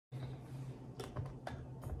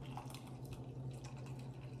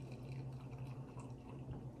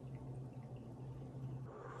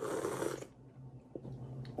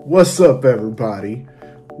What's up, everybody?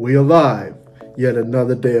 We alive, yet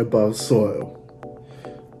another day above soil.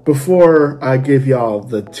 Before I give y'all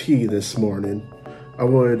the tea this morning, I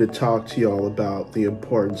wanted to talk to y'all about the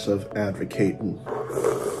importance of advocating.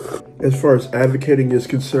 As far as advocating is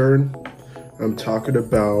concerned, I'm talking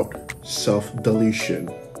about self-deletion.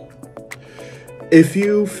 If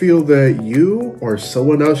you feel that you or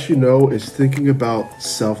someone else you know is thinking about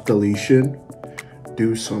self-deletion,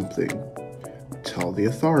 do something. Tell the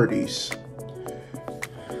authorities.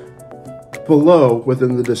 Below,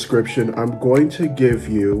 within the description, I'm going to give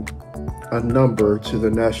you a number to the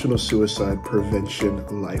National Suicide Prevention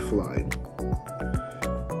Lifeline.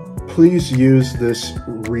 Please use this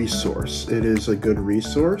resource. It is a good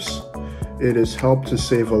resource. It has helped to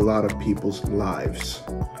save a lot of people's lives.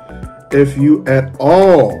 If you at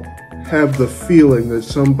all have the feeling that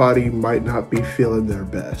somebody might not be feeling their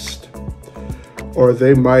best, or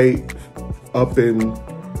they might up and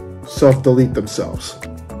self-delete themselves,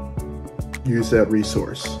 use that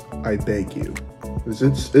resource. I beg you.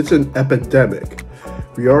 It's an epidemic.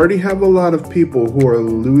 We already have a lot of people who are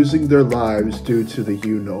losing their lives due to the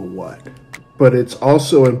you-know-what. But it's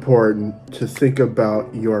also important to think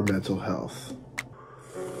about your mental health.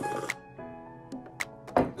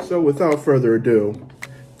 So without further ado,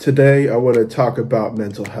 today I want to talk about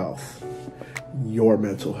mental health. Your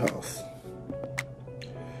mental health.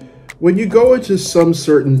 When you go into some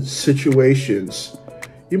certain situations,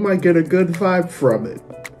 you might get a good vibe from it.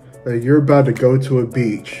 Like you're about to go to a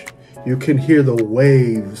beach. You can hear the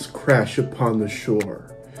waves crash upon the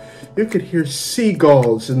shore. You can hear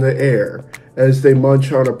seagulls in the air as they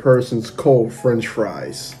munch on a person's cold French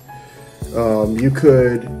fries. You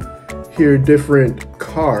could hear different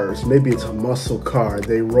cars. Maybe it's a muscle car.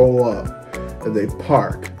 They roll up and they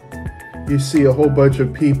park. You see a whole bunch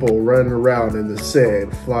of people running around in the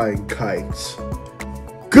sand, flying kites.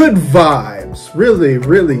 Good vibes. Really,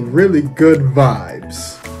 really, really good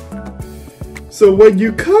vibes. So when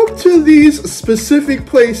you come to these specific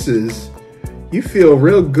places, you feel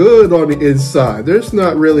real good on the inside. There's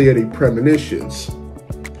not really any premonitions.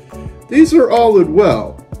 These are all in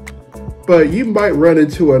well, but you might run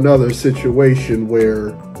into another situation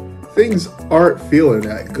where things aren't feeling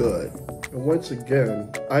that good. And once again,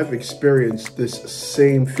 I've experienced this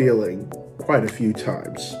same feeling quite a few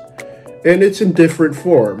times. And it's in different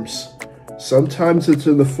forms. Sometimes it's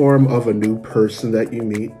in the form of a new person that you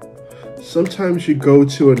meet. Sometimes you go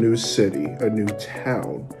to a new city, a new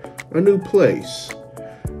town, a new place.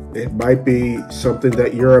 It might be something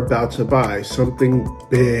that you're about to buy, something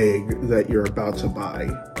big that you're about to buy.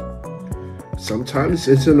 Sometimes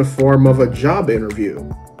it's in the form of a job interview.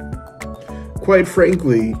 Quite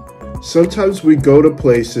frankly, sometimes we go to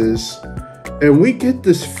places and we get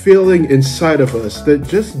this feeling inside of us that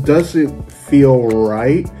just doesn't feel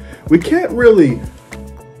right. We can't really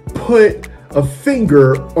put a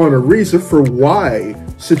finger on a reason for why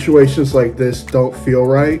situations like this don't feel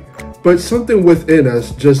right, but something within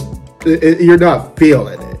us just, you're not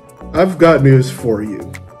feeling it. I've got news for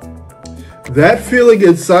you. That feeling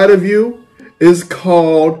inside of you is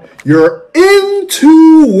called your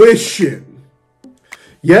intuition.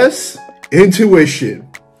 Yes, intuition.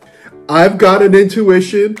 I've got an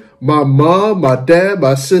intuition. My mom, my dad,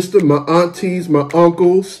 my sister, my aunties, my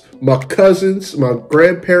uncles, my cousins, my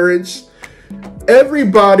grandparents,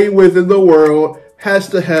 everybody within the world has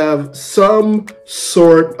to have some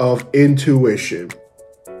sort of intuition.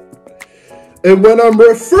 And when I'm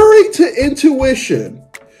referring to intuition,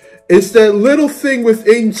 it's that little thing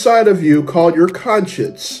within inside of you called your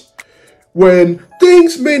conscience. When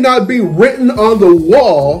things may not be written on the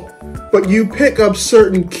wall, but you pick up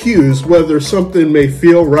certain cues, whether something may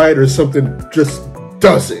feel right or something just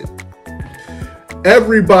doesn't.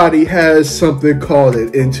 Everybody has something called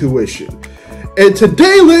an intuition. And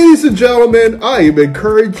today, ladies and gentlemen, I am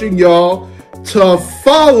encouraging y'all to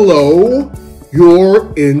follow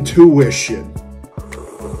your intuition.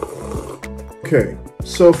 Okay,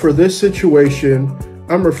 so for this situation,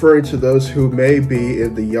 I'm referring to those who may be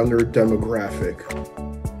in the younger demographic.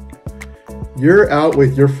 You're out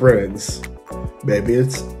with your friends. Maybe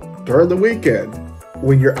it's during the weekend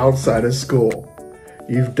when you're outside of school.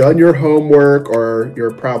 You've done your homework, or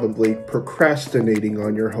you're probably procrastinating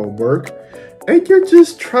on your homework, and you're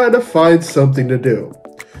just trying to find something to do.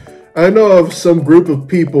 I know of some group of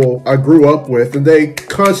people I grew up with, and they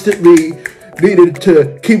constantly needed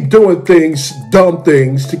to keep doing things, dumb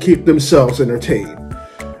things, to keep themselves entertained.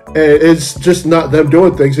 And it's just not them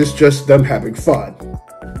doing things, it's just them having fun.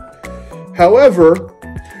 However,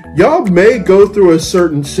 y'all may go through a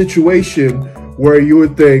certain situation where you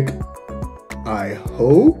would think, I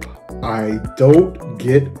hope I don't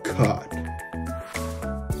get caught.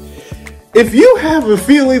 If you have a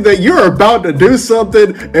feeling that you're about to do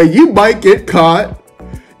something and you might get caught,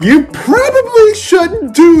 you probably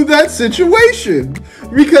shouldn't do that situation,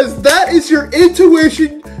 because that is your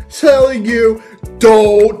intuition telling you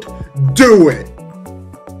don't do it.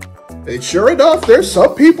 And sure enough, there's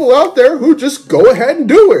some people out there who just go ahead and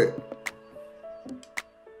do it.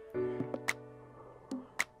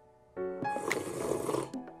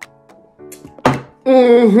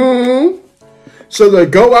 So they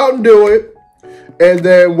go out and do it. And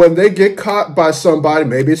then when they get caught by somebody,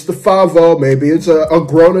 maybe it's the 5-0, maybe it's a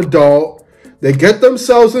grown adult, they get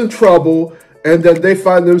themselves in trouble, and then they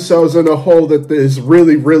find themselves in a hole that is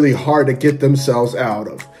really, really hard to get themselves out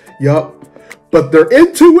of. Yup. But their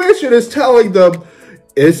intuition is telling them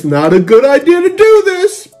it's not a good idea to do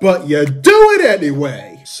this, but you do it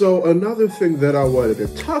anyway. So another thing that I wanted to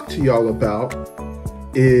talk to y'all about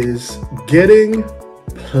is getting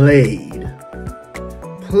played.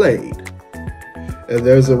 And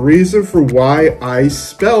there's a reason for why I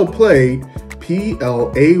spell played P-L-A-Y''D.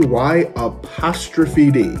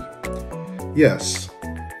 Yes,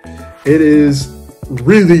 it is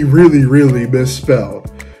really, really, really misspelled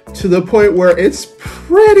to the point where it's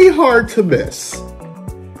pretty hard to miss.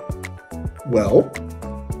 Well,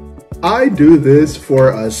 I do this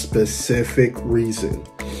for a specific reason.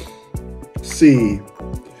 See,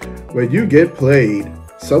 when you get played,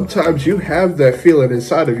 sometimes you have that feeling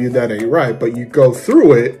inside of you that ain't right, but you go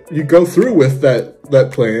through it, you go through with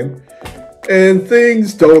that plan, and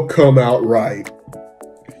things don't come out right.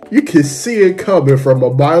 You can see it coming from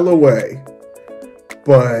a mile away,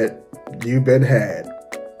 but you've been had.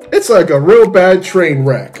 It's like a real bad train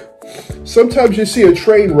wreck. Sometimes you see a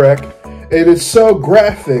train wreck, and it's so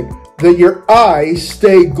graphic that your eyes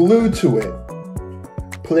stay glued to it.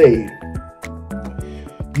 Played.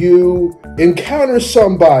 You encounter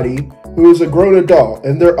somebody who is a grown adult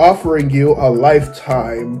and they're offering you a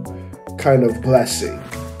lifetime kind of blessing.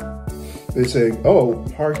 They say, oh,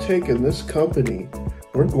 partake in this company.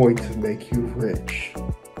 We're going to make you rich.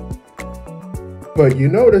 But you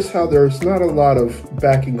notice how there's not a lot of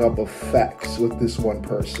backing up of facts with this one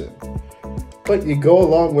person. But you go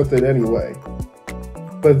along with it anyway.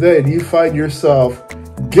 But then you find yourself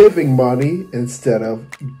giving money instead of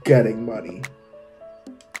getting money.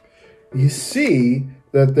 You see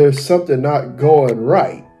that there's something not going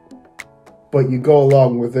right, but you go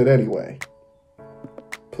along with it anyway.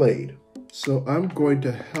 Played. So I'm going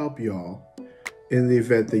to help y'all in the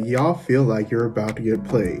event that y'all feel like you're about to get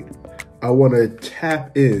played. I want to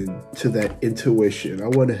tap in to that intuition. I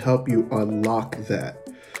want to help you unlock that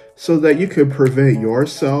so that you can prevent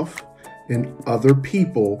yourself and other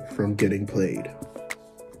people from getting played.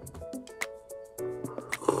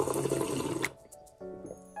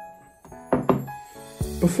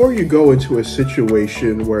 Before you go into a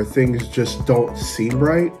situation where things just don't seem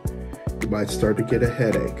right, you might start to get a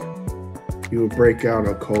headache. You will break out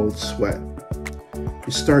a cold sweat.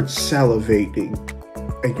 You start salivating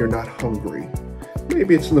and you're not hungry.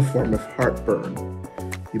 Maybe it's in the form of heartburn.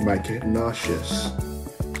 You might get nauseous.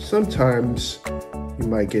 Sometimes you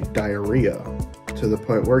might get diarrhea to the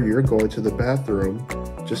point where you're going to the bathroom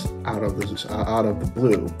just out of the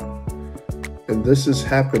blue. And this is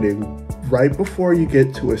happening right before you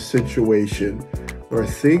get to a situation where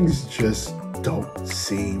things just don't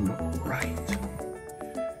seem right.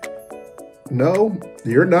 No,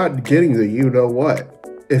 you're not getting the you-know-what.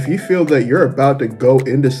 If you feel that you're about to go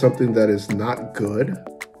into something that is not good,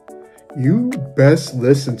 you best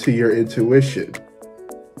listen to your intuition.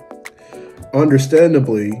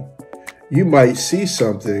 Understandably, you might see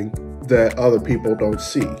something that other people don't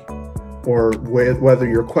see. Or whether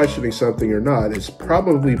you're questioning something or not, it's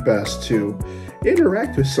probably best to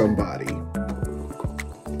interact with somebody.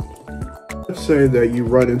 Let's say that you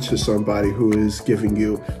run into somebody who is giving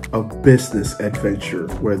you a business adventure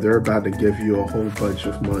where they're about to give you a whole bunch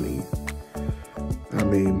of money. I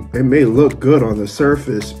mean, it may look good on the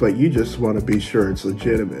surface, but you just want to be sure it's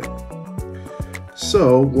legitimate.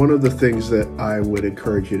 So one of the things that I would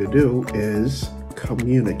encourage you to do is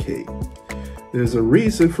communicate. There's a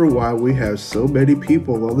reason for why we have so many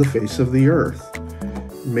people on the face of the earth.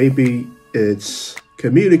 Maybe it's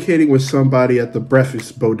communicating with somebody at the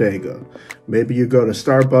breakfast bodega. Maybe you go to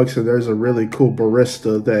Starbucks and there's a really cool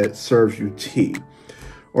barista that serves you tea.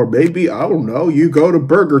 Or maybe, I don't know, you go to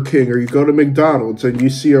Burger King or you go to McDonald's and you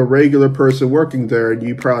see a regular person working there and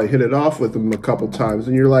you probably hit it off with them a couple times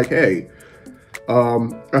and you're like, hey,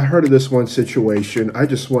 I heard of this one situation. I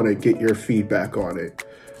just want to get your feedback on it.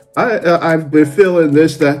 I've been feeling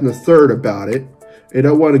this, that, and the third about it. and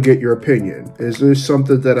I want to get your opinion. Is there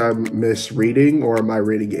something that I'm misreading, or am I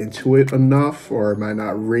reading into it enough, or am I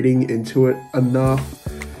not reading into it enough?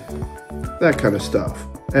 That kind of stuff.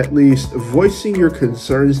 At least voicing your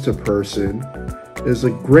concerns to person is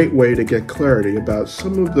a great way to get clarity about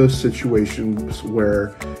some of those situations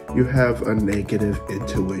where you have a negative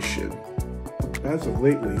intuition. As of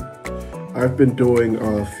lately, I've been doing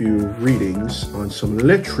a few readings on some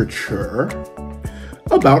literature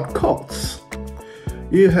about cults.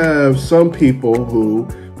 You have some people who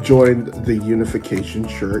joined the Unification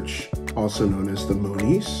Church, also known as the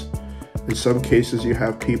Moonies. In some cases, you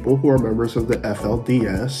have people who are members of the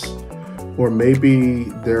FLDS, or maybe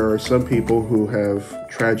there are some people who have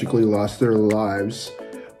tragically lost their lives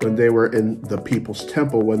when they were in the People's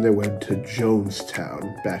Temple when they went to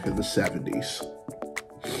Jonestown back in the 70s.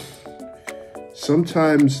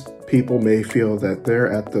 Sometimes people may feel that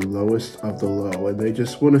they're at the lowest of the low and they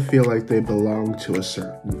just want to feel like they belong to a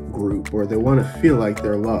certain group, or they want to feel like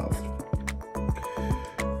they're loved.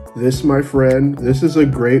 This, my friend, this is a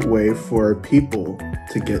great way for people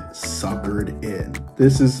to get suckered in.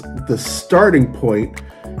 This is the starting point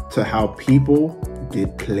to how people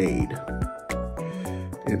get played.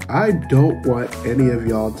 And I don't want any of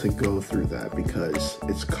y'all to go through that, because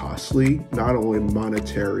it's costly, not only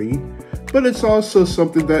monetary, but it's also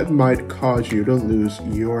something that might cause you to lose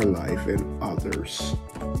your life and others.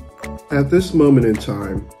 At this moment in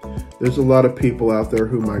time, there's a lot of people out there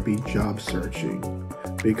who might be job searching,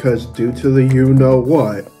 because due to the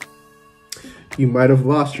you-know-what, you might have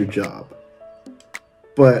lost your job.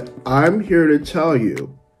 But I'm here to tell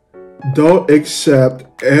you, don't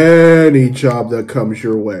accept any job that comes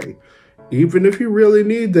your way. Even if you really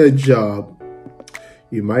need that job,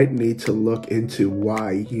 you might need to look into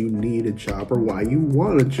why you need a job or why you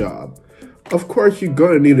want a job. Of course, you're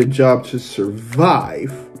going to need a job to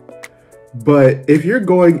survive. But if you're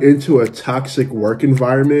going into a toxic work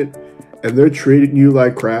environment and they're treating you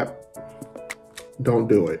like crap, don't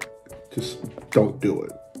do it. Just don't do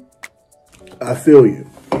it. I feel you.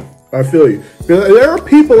 I feel you. There are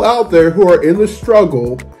people out there who are in the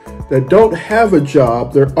struggle that don't have a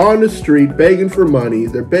job. They're on the street begging for money.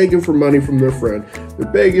 They're begging for money from their friend. They're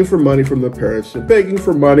begging for money from their parents. They're begging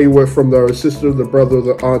for money from their sister, the brother,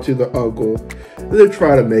 the auntie, the uncle. And they're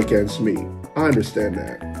trying to make ends meet. I understand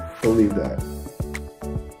that. Believe that.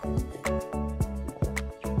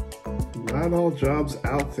 Not all jobs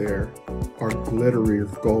out there are glittery or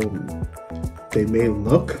golden. They may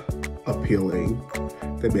look appealing.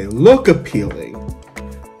 They may look appealing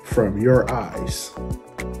from your eyes.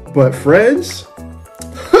 But friends,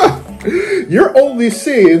 you're only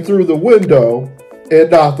seeing through the window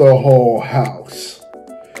and not the whole house.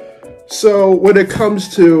 So when it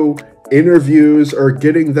comes to interviews or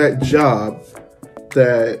getting that job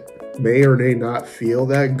that may or may not feel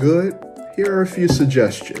that good, here are a few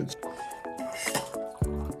suggestions.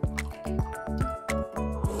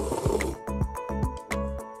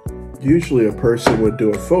 Usually a person would do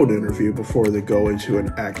a phone interview before they go into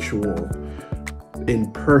an actual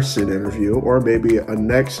in-person interview, or maybe a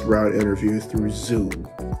next round interview through Zoom.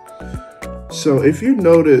 So if you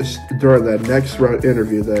notice during that next round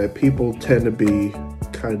interview that people tend to be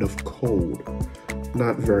kind of cold,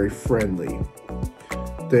 not very friendly,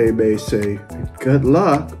 they may say, good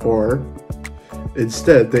luck, or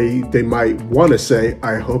instead they might want to say,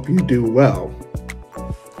 I hope you do well.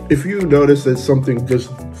 If you notice that something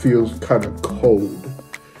just feels kind of cold,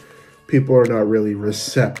 people are not really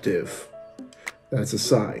receptive, that's a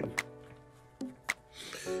sign.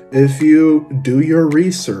 If you do your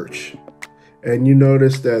research and you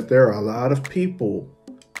notice that there are a lot of people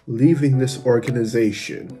leaving this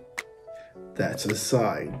organization, that's a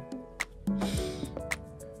sign.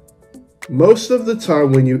 Most of the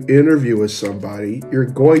time when you interview with somebody, you're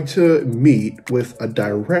going to meet with a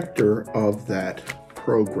director of that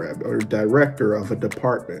program or director of a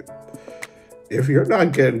department. If you're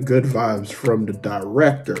not getting good vibes from the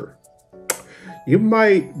director, you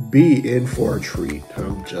might be in for a treat.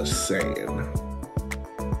 I'm just saying.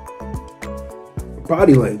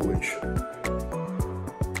 Body language.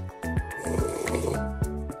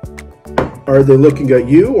 Are they looking at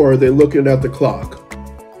you, or are they looking at the clock?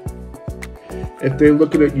 If they're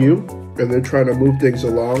looking at you and they're trying to move things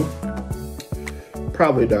along,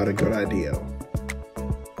 probably not a good idea.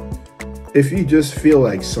 If you just feel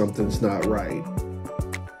like something's not right,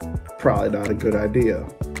 probably not a good idea.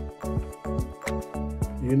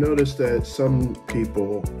 You notice that some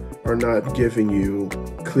people are not giving you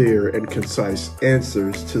clear and concise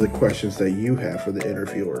answers to the questions that you have for the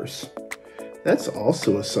interviewers. That's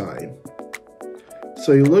also a sign.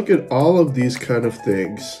 So you look at all of these kind of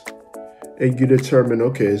things and you determine,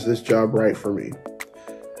 okay, is this job right for me?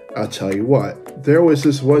 I'll tell you what, there was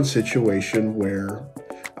this one situation where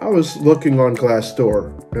I was looking on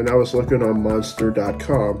Glassdoor and I was looking on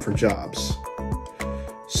Monster.com for jobs.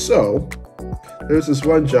 So there's this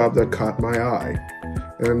one job that caught my eye,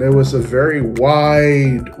 and there was a very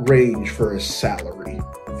wide range for a salary,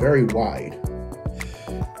 very wide.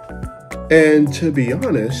 And to be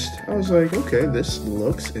honest, I was like, okay, this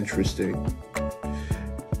looks interesting.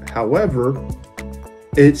 However,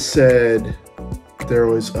 it said there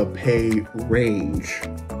was a pay range.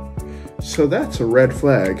 So that's a red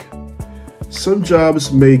flag. Some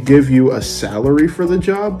jobs may give you a salary for the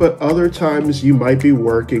job, but other times you might be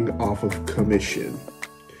working off of commission.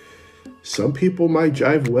 Some people might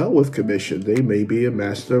jive well with commission. They may be a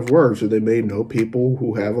master of words, or they may know people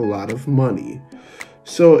who have a lot of money.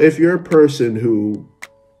 So if you're a person who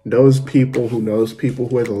knows people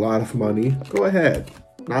who have a lot of money, go ahead,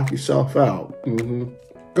 knock yourself out.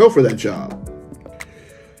 Go for that job.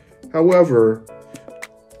 However,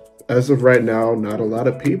 as of right now, not a lot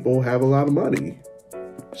of people have a lot of money.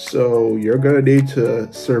 So you're going to need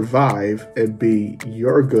to survive and be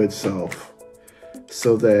your good self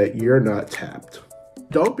so that you're not tapped.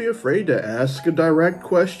 Don't be afraid to ask a direct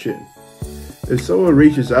question. If someone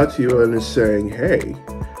reaches out to you and is saying, hey,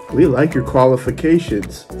 we like your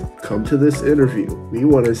qualifications, come to this interview. We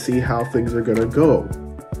want to see how things are going to go.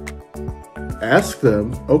 Ask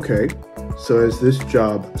them, okay, so is this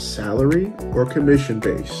job salary or commission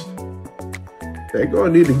based? They're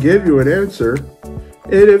going to need to give you an answer.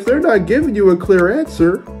 And if they're not giving you a clear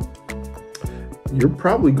answer, you're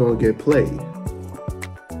probably going to get played.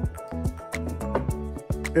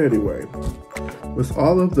 Anyway, with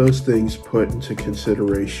all of those things put into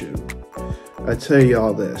consideration, I tell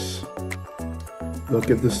y'all this. Look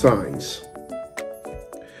at the signs.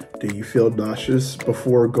 Do you feel nauseous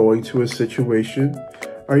before going to a situation?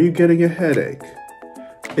 Are you getting a headache?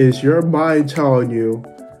 Is your mind telling you,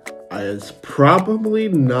 it's probably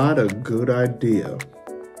not a good idea?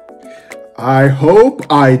 I hope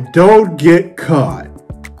I don't get caught.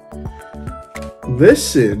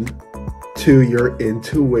 Listen to your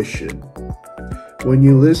intuition. When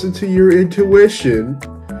you listen to your intuition,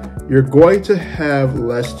 you're going to have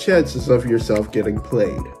less chances of yourself getting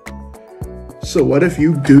played. So what if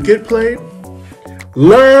you do get played?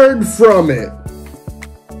 Learn from it.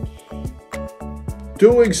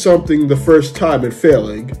 Doing something the first time and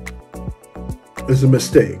failing is a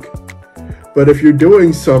mistake. But if you're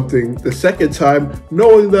doing something the second time,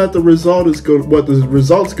 knowing that the result is what the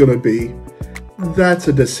result's going to be, that's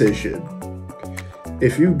a decision.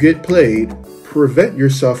 If you get played, prevent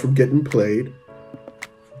yourself from getting played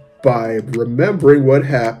by remembering what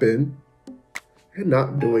happened and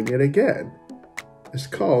not doing it again. It's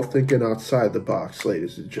called thinking outside the box,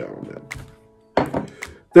 ladies and gentlemen.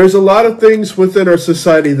 There's a lot of things within our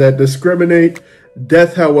society that discriminate.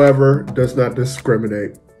 Death, however, does not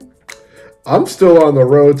discriminate. I'm still on the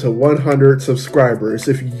road to 100 subscribers.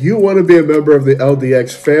 If you want to be a member of the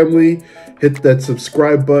LDX family, hit that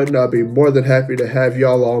subscribe button. I'll be more than happy to have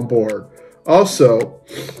y'all on board. Also,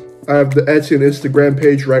 I have the Etsy and Instagram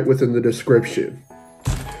page right within the description.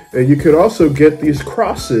 And you can also get these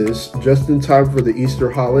crosses just in time for the Easter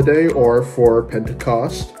holiday or for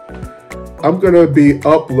Pentecost. I'm going to be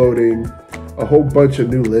uploading a whole bunch of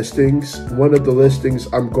new listings. One of the listings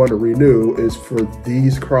I'm going to renew is for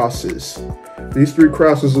these crosses. These 3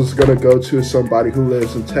 crosses is going to go to somebody who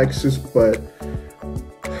lives in Texas, but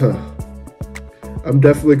I'm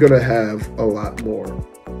definitely going to have a lot more.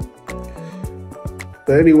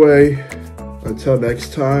 But anyway, until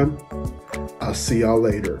next time, I'll see y'all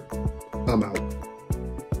later. I'm out.